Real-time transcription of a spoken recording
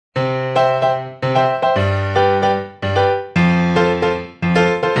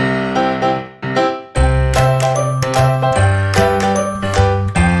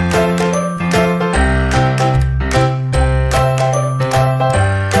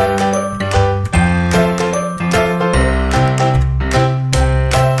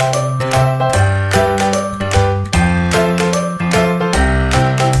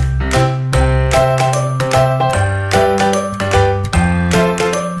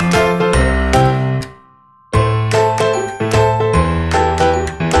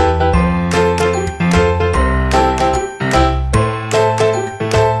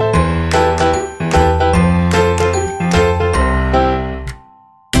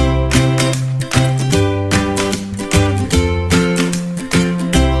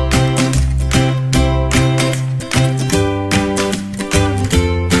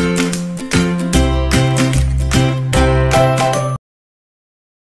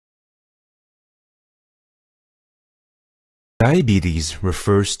Diabetes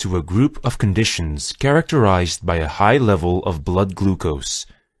refers to a group of conditions characterized by a high level of blood glucose,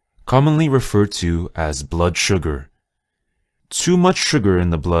 commonly referred to as blood sugar. Too much sugar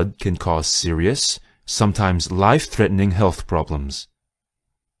in the blood can cause serious, sometimes life-threatening health problems.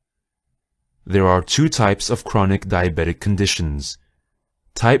 There are two types of chronic diabetic conditions: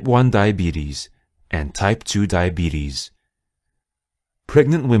 type 1 diabetes and type 2 diabetes.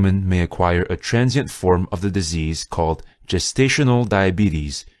 Pregnant women may acquire a transient form of the disease called gestational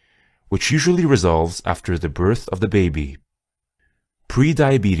diabetes, which usually resolves after the birth of the baby.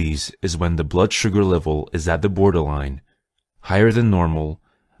 Prediabetes is when the blood sugar level is at the borderline, higher than normal,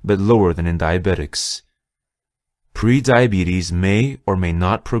 but lower than in diabetics. Prediabetes may or may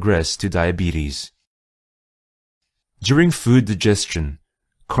not progress to diabetes. During food digestion,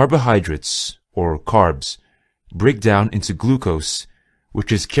 carbohydrates, or carbs, break down into glucose,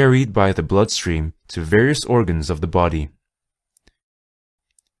 which is carried by the bloodstream to various organs of the body.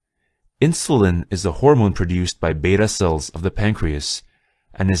 Insulin is a hormone produced by beta cells of the pancreas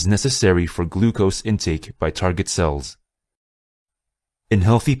and is necessary for glucose intake by target cells. In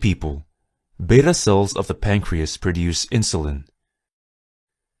healthy people, beta cells of the pancreas produce insulin.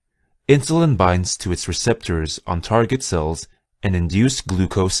 Insulin binds to its receptors on target cells and induce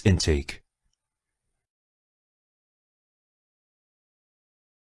glucose intake.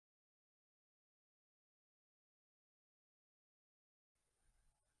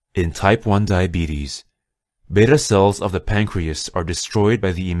 In type 1 diabetes, beta cells of the pancreas are destroyed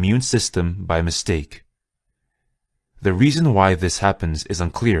by the immune system by mistake. The reason why this happens is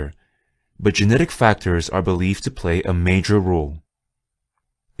unclear, but genetic factors are believed to play a major role.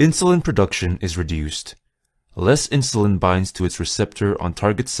 Insulin production is reduced. Less insulin binds to its receptor on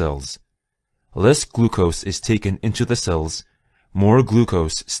target cells. Less glucose is taken into the cells. More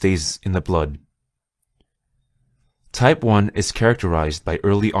glucose stays in the blood. Type 1 is characterized by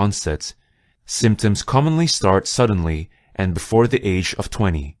early onset. Symptoms commonly start suddenly and before the age of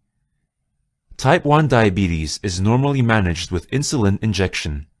 20. Type 1 diabetes is normally managed with insulin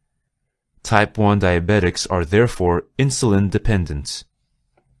injection. Type 1 diabetics are therefore insulin dependent.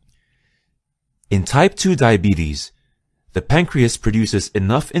 In type 2 diabetes, the pancreas produces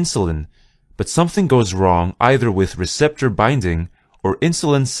enough insulin, but something goes wrong either with receptor binding or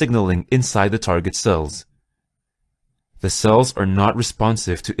insulin signaling inside the target cells. The cells are not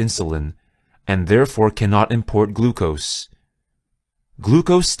responsive to insulin and therefore cannot import glucose.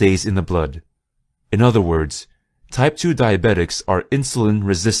 Glucose stays in the blood. In other words, type 2 diabetics are insulin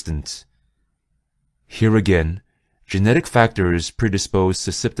resistant. Here again, genetic factors predispose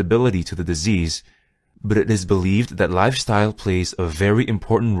susceptibility to the disease, but it is believed that lifestyle plays a very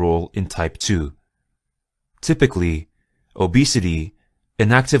important role in type 2. Typically, obesity,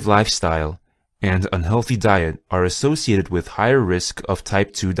 inactive lifestyle, and unhealthy diet are associated with higher risk of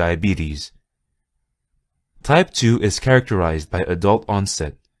type 2 diabetes. Type 2 is characterized by adult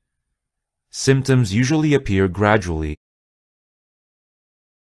onset. Symptoms usually appear gradually